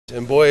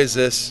And boy, is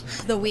this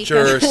The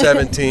weekend. Juror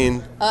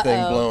 17 thing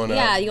blowing up.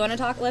 Yeah, you want to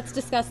talk? Let's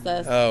discuss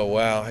this. Oh,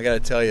 wow. I got to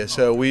tell you.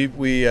 So we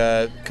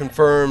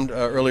confirmed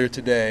earlier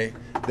today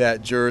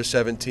that Juror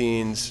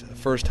 17's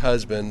first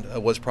husband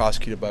was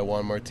prosecuted by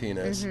Juan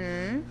Martinez.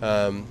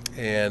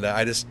 And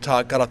I just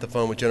got off the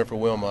phone with Jennifer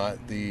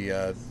Wilmot,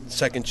 the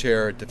second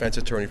chair defense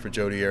attorney for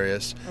Jodi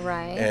Arias.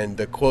 Right. And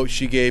the quote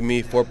she gave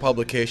me for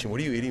publication,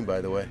 what are you eating,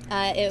 by the way?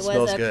 It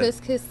was a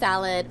couscous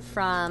salad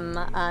from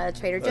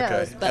Trader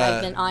Joe's, but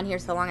I've been on here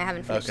so long I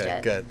haven't finished it.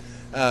 Okay,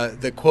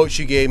 good. The quote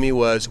she gave me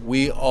was,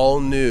 we all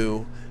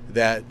knew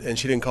that, and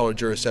she didn't call her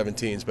Juror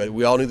 17's, but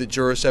we all knew that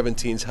Juror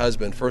 17's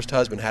first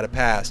husband, had a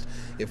past.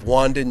 If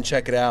Juan didn't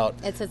check it out,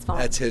 it's his fault.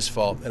 That's his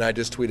fault. And I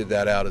just tweeted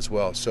that out as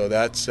well. So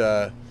that's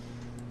what's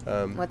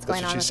going what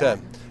on she with said.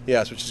 that? Yeah,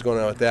 that's what's going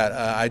on with that.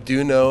 I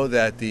do know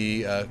that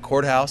the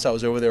courthouse, I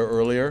was over there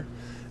earlier,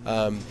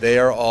 they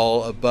are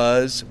all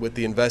abuzz with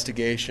the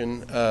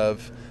investigation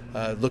of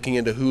looking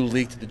into who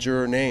leaked the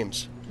juror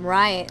names.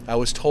 Right. I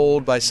was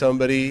told by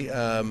somebody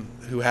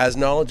who has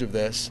knowledge of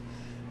this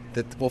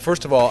that, well,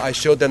 first of all, I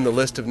showed them the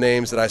list of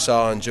names that I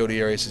saw on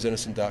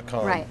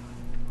JodiAriasIsInnocent.com. Right.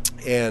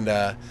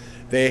 And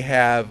they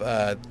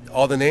have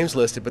all the names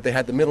listed, but they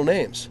had the middle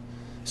names.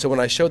 So when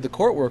I showed the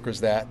court workers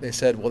that, they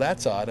said, well,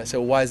 that's odd. I said,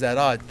 well, why is that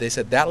odd? They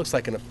said, that looks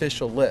like an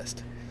official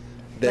list.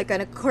 Like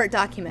on a court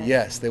document.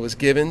 Yes, that was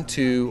given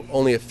to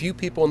only a few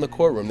people in the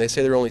courtroom. They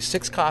say there are only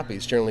 6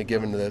 copies generally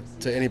given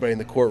to anybody in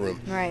the courtroom.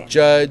 Right.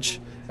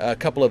 Judge, a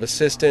couple of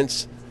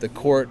assistants, the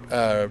court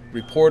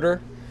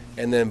reporter,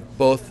 and then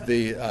both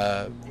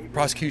the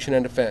prosecution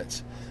and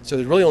defense. So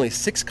there's really only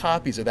 6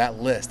 copies of that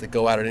list that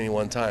go out at any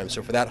one time.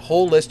 So for that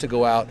whole list to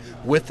go out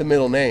with the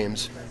middle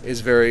names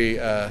is very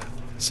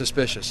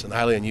suspicious and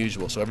highly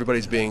unusual. So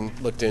everybody's being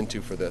looked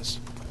into for this.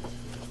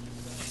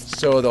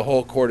 So the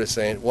whole court is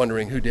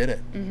wondering who did it,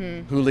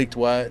 who leaked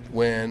what,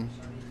 when,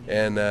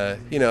 and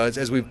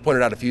as we've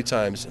pointed out a few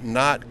times,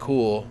 not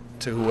cool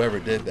to whoever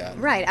did that.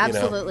 Right,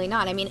 absolutely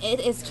not. I mean, it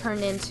is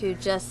turned into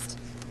just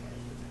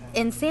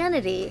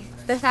insanity.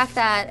 The fact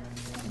that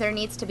there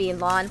needs to be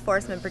law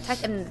enforcement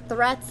protection and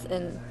threats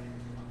and.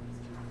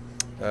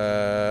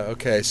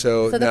 Okay,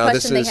 so the now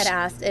question this they is, had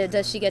asked,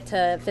 does she get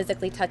to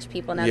physically touch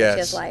people now that yes, she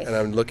has life? and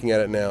I'm looking at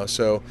it now.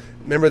 So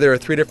remember, there are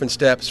 3 different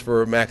steps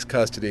for max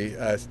custody,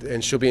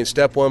 and she'll be in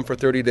step 1 for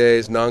 30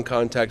 days,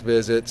 non-contact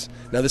visits.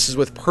 Now this is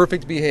with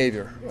perfect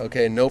behavior,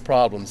 okay, no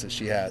problems that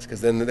she has,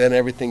 because then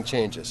everything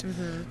changes.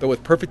 But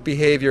with perfect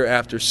behavior,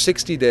 after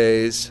 60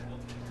 days,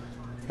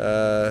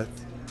 no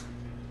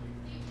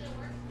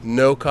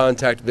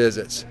contact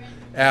visits.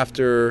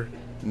 After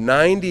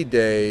 90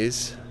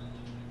 days,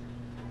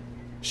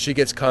 she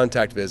gets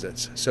contact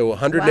visits. So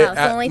 100 Wow,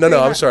 so only no, 3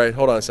 I'm months. sorry.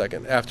 Hold on a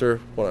second.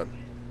 Hold on.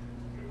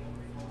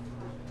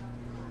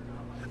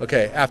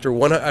 Okay,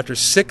 after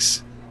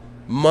 6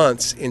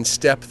 months in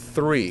step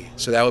 3,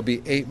 so that would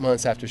be 8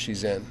 months after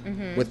she's in,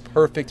 with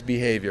perfect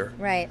behavior.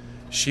 Right.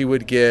 She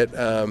would get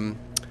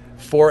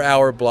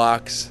 4-hour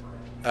blocks,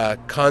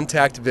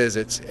 contact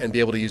visits, and be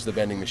able to use the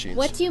vending machines.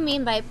 What do you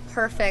mean by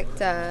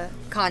perfect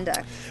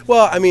conduct?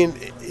 Well, I mean,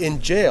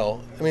 in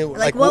jail, I mean,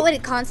 Like what would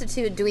it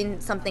constitute doing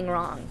something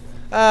wrong?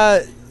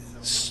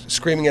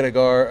 Screaming at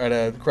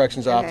a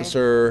corrections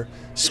officer,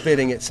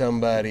 spitting at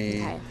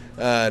somebody,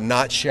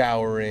 not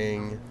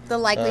showering. The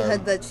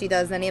likelihood that she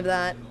does any of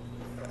that?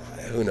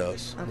 Who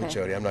knows? Okay. With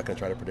Jodi, I'm not going to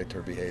try to predict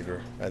her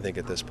behavior. I think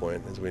at this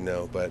point, as we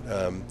know, but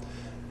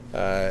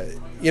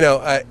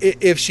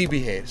if she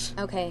behaves.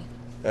 Okay.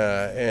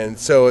 And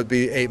so it'd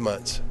be 8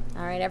 months.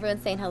 All right,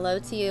 everyone's saying hello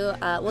to you.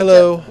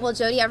 Hello. Will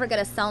Jodi ever get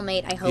a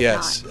cellmate? I hope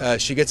Yes,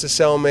 not. she gets a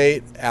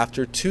cellmate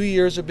after 2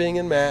 years of being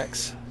in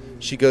max.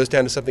 She goes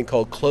down to something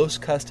called close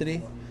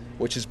custody,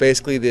 which is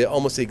basically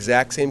almost the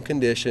exact same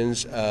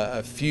conditions,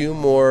 a few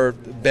more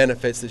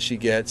benefits that she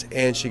gets,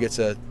 and she gets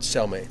a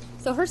cellmate.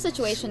 So her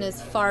situation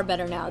is far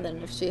better now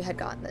than if she had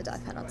gotten the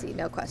death penalty,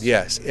 no question.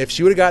 Yes, if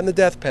she would have gotten the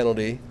death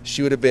penalty,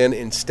 she would have been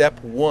in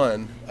step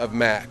 1 of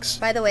max.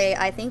 By the way,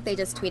 I think they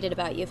just tweeted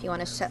about you if you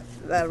want to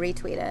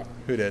retweet it.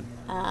 Who did?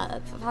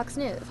 Fox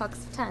News,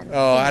 Fox 10.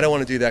 Oh, I don't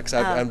want to do that because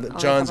only John's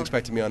a couple.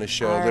 expecting me on his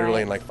show All literally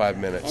right. in like 5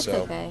 minutes. It's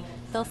so. okay.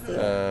 They'll see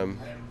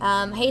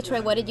it. Hey,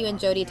 Troy, what did you and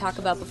Jodi talk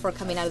about before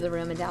coming out of the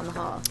room and down the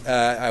hall?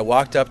 I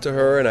walked up to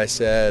her and I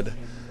said,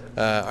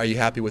 are you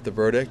happy with the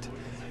verdict?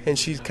 And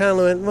she kind of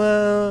went,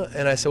 well,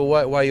 and I said,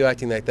 well, why are you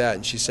acting like that?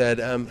 And she said,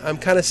 I'm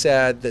kind of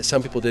sad that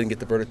some people didn't get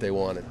the verdict they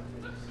wanted.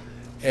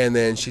 And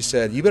then she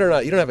said, you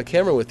don't have a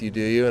camera with you, do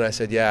you? And I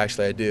said, yeah,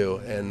 actually I do.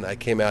 And I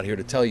came out here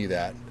to tell you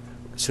that.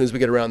 As soon as we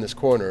get around this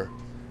corner,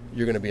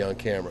 you're going to be on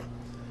camera.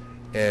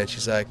 And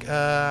she's like,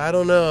 I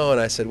don't know.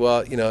 And I said,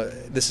 well,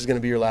 this is going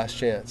to be your last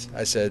chance.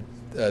 I said,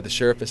 the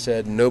sheriff has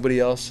said nobody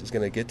else is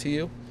going to get to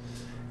you.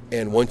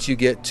 And once you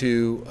get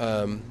to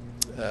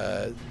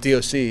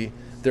DOC,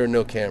 there are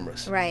no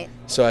cameras. Right.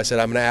 So I said,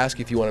 I'm going to ask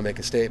you if you want to make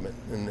a statement.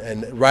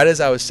 And right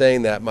as I was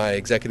saying that, my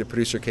executive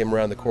producer came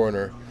around the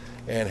corner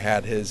and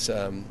had his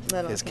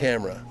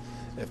camera,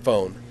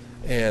 phone.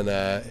 And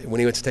when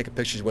he went to take a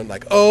picture, she went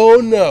like, "Oh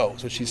no,"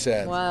 that's what she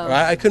said. Whoa. Or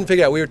I couldn't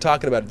figure out. We were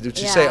talking about it. Did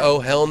she say, "Oh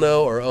hell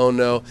no," or "Oh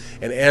no"?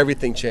 And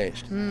everything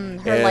changed.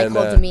 Her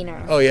whole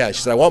demeanor. Oh yeah,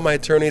 she said, "I want my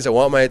attorneys. I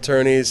want my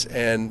attorneys."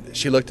 And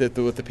she looked at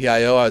with the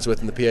PIO I was with,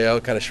 and the PIO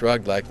kind of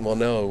shrugged, like, "Well,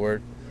 no, we're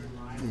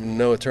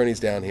no attorneys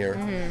down here."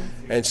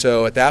 And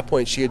so at that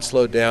point, she had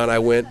slowed down. I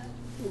went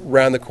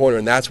round the corner,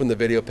 and that's when the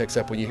video picks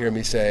up when you hear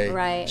me say,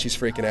 right. She's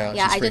freaking out.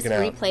 Yeah, she's I just freaking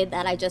out. replayed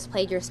that. I just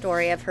played your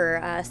story of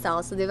her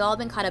cell, so they've all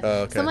been caught up.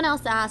 Oh, okay. Someone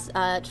else asked,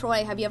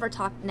 Troy, have you ever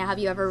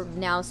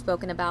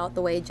spoken about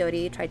the way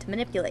Jodi tried to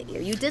manipulate you?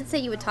 You did say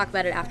you would talk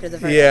about it after the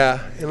verdict. Yeah,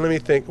 and let me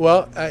think.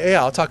 Well,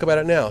 yeah, I'll talk about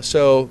it now.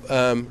 So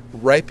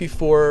right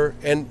before,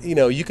 and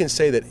you can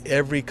say that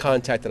every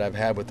contact that I've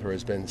had with her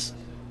has been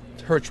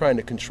her trying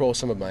to control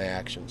some of my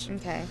actions.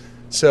 Okay.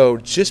 So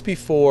just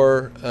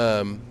before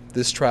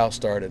this trial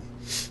started,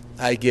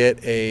 I get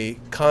a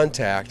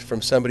contact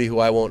from somebody who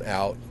I won't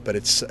out, but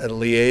it's a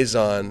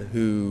liaison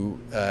who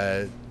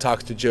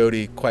talks to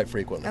Jodi quite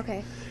frequently.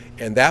 Okay.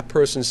 And that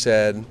person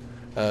said,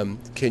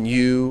 "Can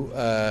you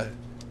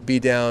be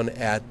down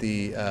at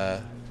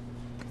the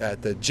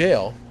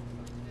jail?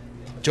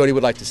 Jodi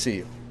would like to see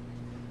you."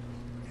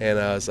 And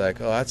I was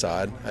like, "Oh, that's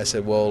odd." I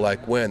said, "Well,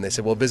 like when?" They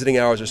said, "Well, visiting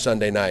hours are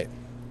Sunday night."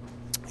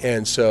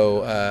 And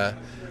so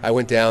I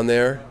went down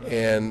there,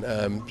 and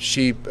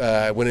she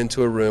went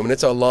into a room, and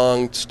it's a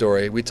long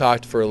story. We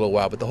talked for a little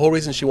while, but the whole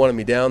reason she wanted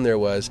me down there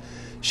was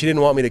she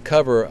didn't want me to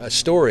cover a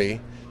story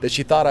that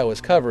she thought I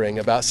was covering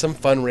about some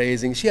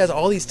fundraising. She has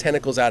all these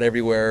tentacles out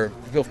everywhere,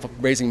 people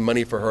raising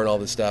money for her and all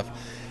this stuff.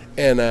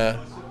 And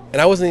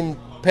I wasn't even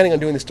planning on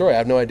doing the story. I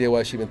have no idea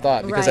why she even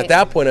thought. Because Right. at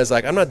that point, I was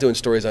like, I'm not doing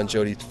stories on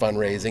Jodi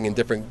fundraising and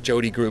different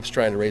Jodi groups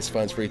trying to raise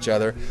funds for each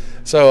other.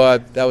 So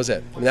that was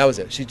it. I mean, that was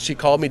it. She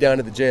called me down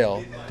to the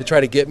jail to try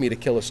to get me to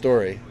kill a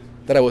story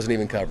that I wasn't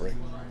even covering.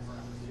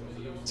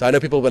 So I know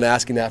people have been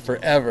asking that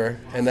forever,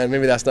 and then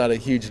maybe that's not a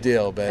huge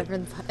deal, but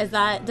Does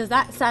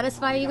that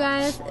satisfy you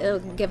guys? It'll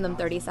give them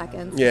 30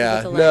 seconds.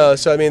 yeah, no.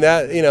 So I mean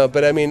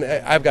but I mean,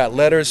 I've got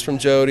letters from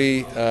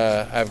Jodi.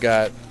 I've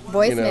got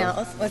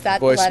Voicemails. Was that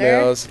the letter?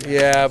 voicemails.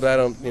 Yeah, but I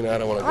don't want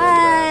to go into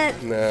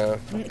that. No,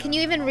 Can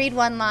you even read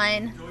one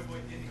line?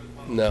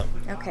 no.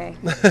 Okay.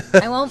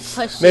 I won't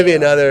push you. Maybe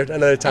another time.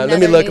 Let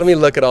me Another let me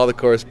look at all the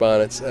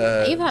correspondence.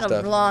 You've had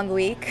stuff. a long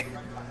week.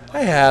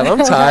 I have. I'm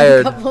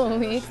tired. A couple of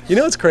weeks. You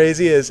know what's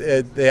crazy is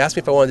they asked me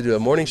if I wanted to do a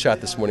morning shot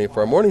this morning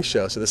for our morning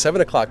show. So the 7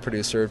 o'clock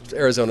producer,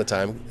 Arizona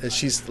time,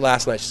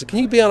 last night, she said, "Can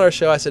you be on our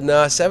show?" I said,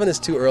 "No, 7 is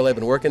too early. I've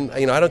been working.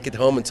 I don't get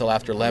home until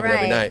after 11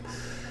 every Right. night."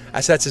 I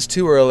said, "That's just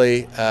too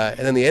early." And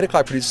then the 8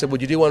 o'clock producer said, "Would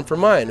you do one for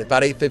mine?"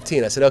 About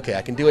 8:15. I said, "Okay,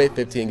 I can do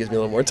 8:15. Gives me a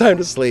little more time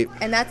to sleep."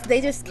 And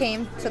they just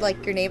came to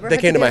like your neighborhood. They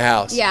came to do my it?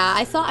 house. Yeah,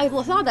 I saw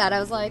that. I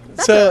was like,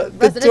 that's So a the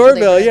residential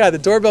doorbell, neighborhood. the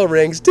doorbell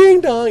rings,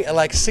 ding dong, at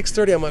like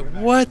 6:30. I'm like,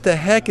 what the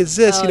heck is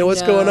this? Oh,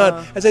 What's going on?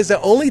 no. I say it's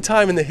the only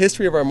time in the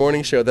history of our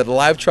morning show that a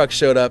live truck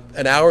showed up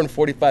an hour and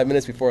 45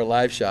 minutes before a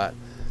live shot.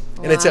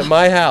 And it's at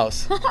my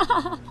house,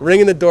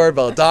 ringing the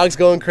doorbell. Dog's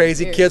going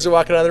crazy. Kids are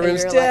walking out of the rooms.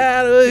 you're like-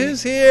 Dad,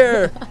 who's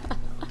here?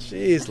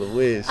 Jeez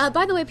Louise.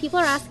 By the way, people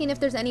are asking if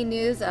there's any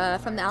news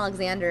from the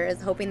Alexanders,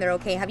 hoping they're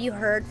okay. Have you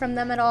heard from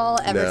them at all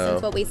ever No.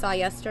 since what we saw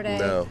yesterday?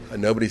 No,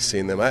 nobody's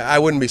seen them. I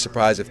wouldn't be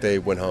surprised if they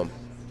went home.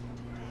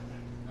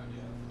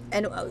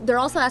 And they're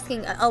also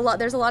asking a lot.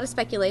 There's a lot of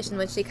speculation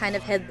when she kind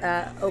of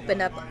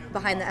opened up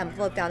behind the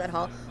envelope down that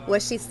hall.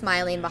 Was she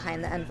smiling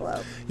behind the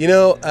envelope?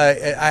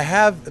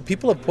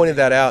 People have pointed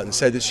that out and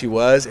said that she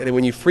was. And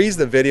when you freeze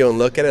the video and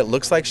look at it, it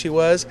looks like she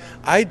was.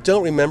 I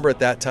don't remember at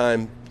that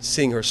time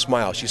seeing her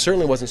smile. She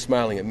certainly wasn't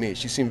smiling at me.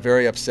 She seemed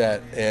very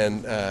upset.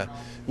 And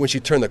when she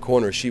turned the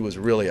corner, she was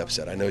really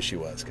upset. I know she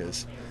was,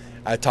 because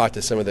I talked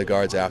to some of the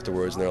guards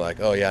afterwards, and they're like,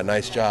 "Oh yeah,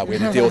 nice job. We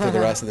had to deal with her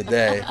the rest of the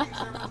day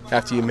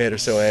after you made her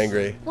so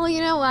angry." Well, you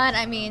know what?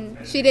 I mean,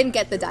 she didn't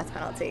get the death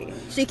penalty.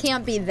 She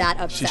can't be that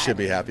upset. She should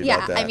be happy yeah,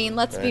 about that. I mean,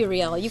 let's be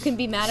real. You can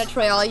be mad at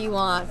Troy all you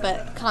want,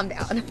 but calm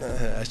down.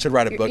 I should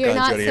write a book You're on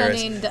not Jodi Arias.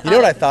 sending You know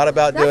what I thought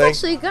about That's doing?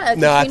 actually good.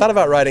 No, I thought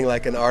about writing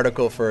like an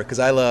article because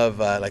I love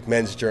like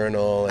Men's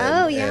Journal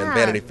and, Oh, yeah. and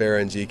Vanity Fair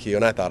and GQ,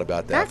 and I thought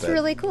about that. That's but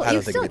really cool. I You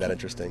don't think it'd be still- that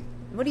interesting.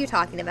 What are you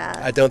talking about?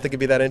 I don't think it'd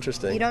be that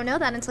interesting. You don't know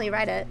that until you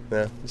write it.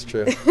 Yeah, it's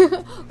true.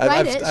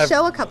 Write it.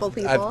 Show a couple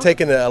people. I've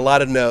taken a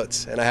lot of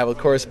notes, and I have a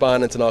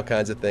correspondence and all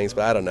kinds of things,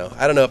 but I don't know.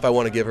 I don't know if I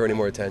want to give her any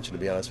more attention, to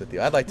be honest with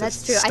you. I'd like to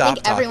That's true. stop I think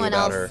talking everyone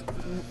about else her.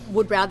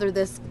 would rather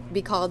this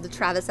be called the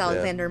Travis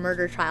Alexander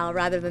murder trial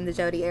rather than the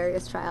Jodi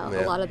Arias trial.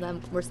 Yeah. A lot of them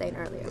were saying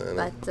earlier.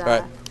 But All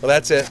right. Well,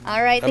 that's it.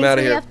 all right. I'm Thanks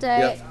outta for here. the update.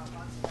 Yep.